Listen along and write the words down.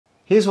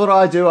Here's what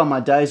I do on my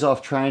days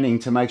off training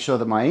to make sure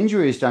that my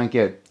injuries don't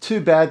get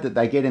too bad that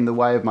they get in the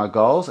way of my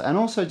goals, and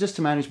also just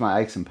to manage my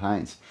aches and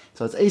pains.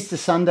 So it's Easter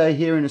Sunday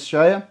here in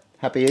Australia.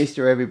 Happy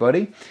Easter,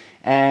 everybody.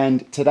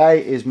 And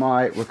today is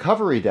my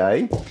recovery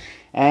day.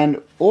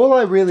 And all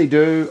I really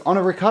do on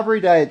a recovery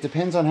day, it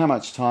depends on how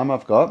much time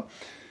I've got.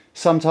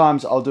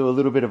 Sometimes I'll do a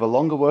little bit of a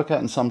longer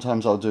workout and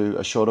sometimes I'll do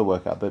a shorter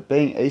workout. But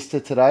being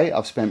Easter today,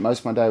 I've spent most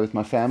of my day with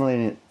my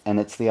family and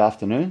it's the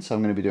afternoon, so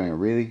I'm going to be doing a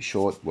really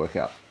short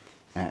workout.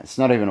 It's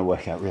not even a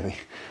workout really.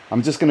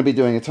 I'm just going to be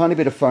doing a tiny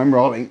bit of foam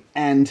rolling,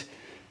 and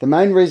the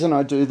main reason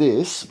I do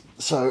this,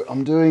 so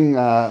I'm doing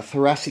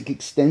thoracic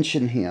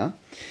extension here,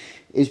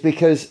 is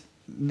because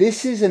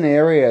this is an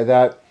area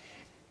that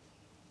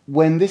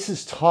when this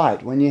is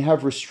tight, when you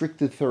have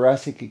restricted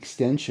thoracic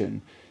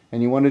extension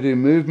and you want to do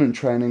movement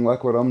training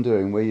like what I'm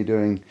doing, where you're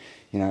doing,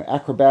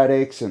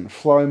 acrobatics and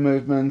flow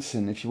movements,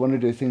 and if you want to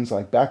do things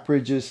like back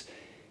bridges,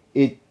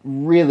 it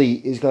really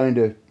is going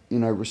to,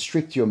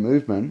 restrict your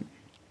movement.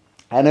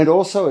 And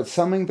it's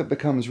something that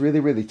becomes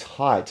really, really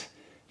tight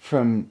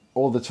from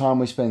all the time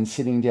we spend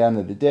sitting down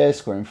at the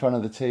desk or in front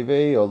of the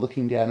TV or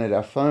looking down at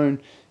our phone.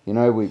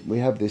 We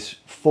have this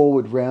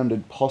forward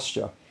rounded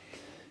posture.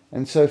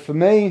 And so for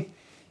me,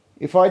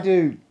 if I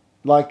do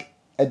like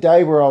a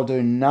day where I'll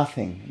do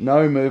nothing,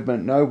 no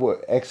movement, no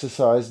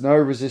exercise, no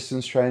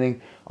resistance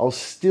training, I'll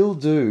still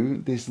do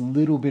this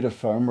little bit of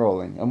foam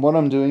rolling. And what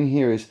I'm doing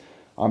here is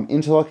I'm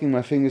interlocking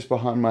my fingers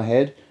behind my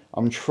head.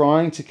 I'm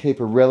trying to keep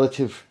a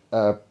relative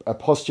a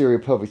posterior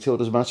pelvic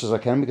tilt as much as I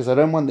can, because I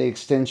don't want the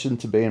extension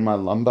to be in my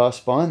lumbar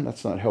spine.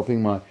 That's not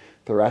helping my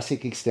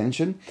thoracic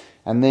extension.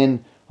 And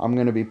then I'm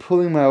going to be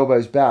pulling my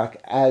elbows back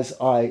as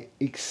I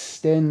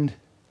extend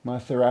my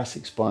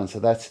thoracic spine. So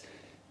that's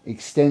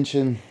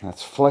extension,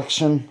 that's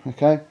flexion,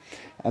 okay?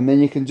 And then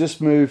you can just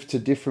move to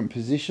different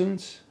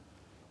positions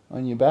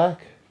on your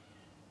back.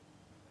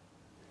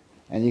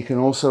 And you can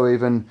also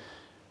even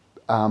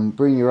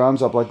bring your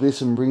arms up like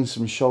this and bring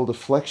some shoulder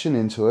flexion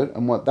into it.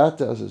 And what that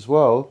does as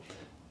well,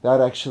 that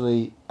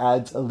actually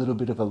adds a little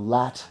bit of a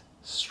lat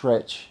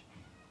stretch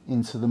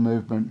into the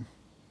movement.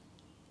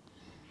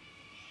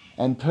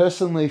 And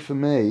personally for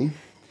me,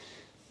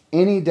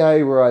 any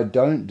day where I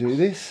don't do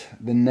this,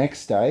 the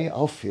next day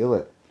I'll feel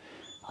it.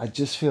 I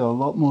just feel a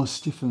lot more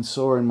stiff and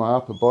sore in my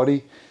upper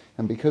body.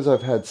 And because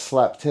I've had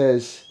slap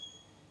tears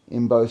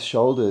in both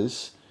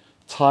shoulders,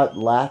 tight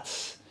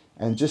lats,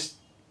 and just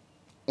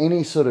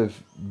any sort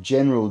of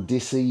general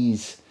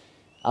dis-ease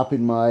up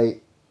in my,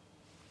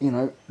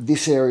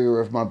 this area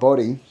of my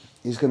body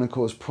is going to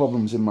cause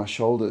problems in my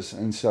shoulders.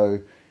 And so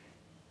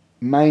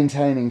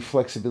maintaining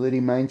flexibility,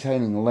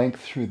 maintaining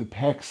length through the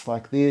pecs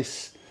like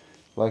this,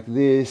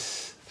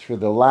 through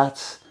the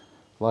lats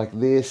like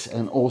this,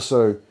 and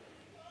also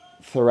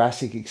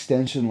thoracic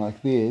extension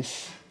like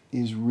this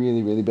is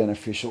really, really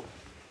beneficial.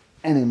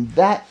 And in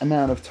that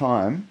amount of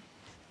time,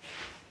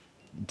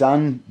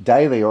 done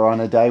daily or on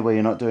a day where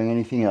you're not doing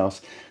anything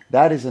else,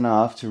 that is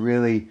enough to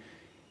really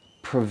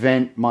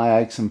prevent my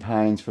aches and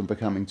pains from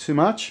becoming too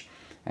much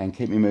and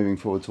keep me moving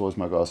forward towards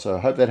my goal. So I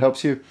hope that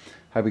helps you.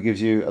 Hope it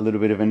gives you a little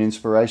bit of an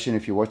inspiration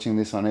if you're watching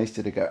this on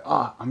Easter to go,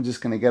 I'm just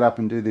going to get up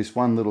and do this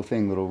one little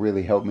thing that'll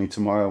really help me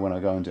tomorrow when I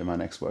go and do my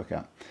next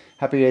workout.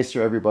 Happy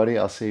Easter, everybody.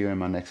 I'll see you in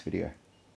my next video.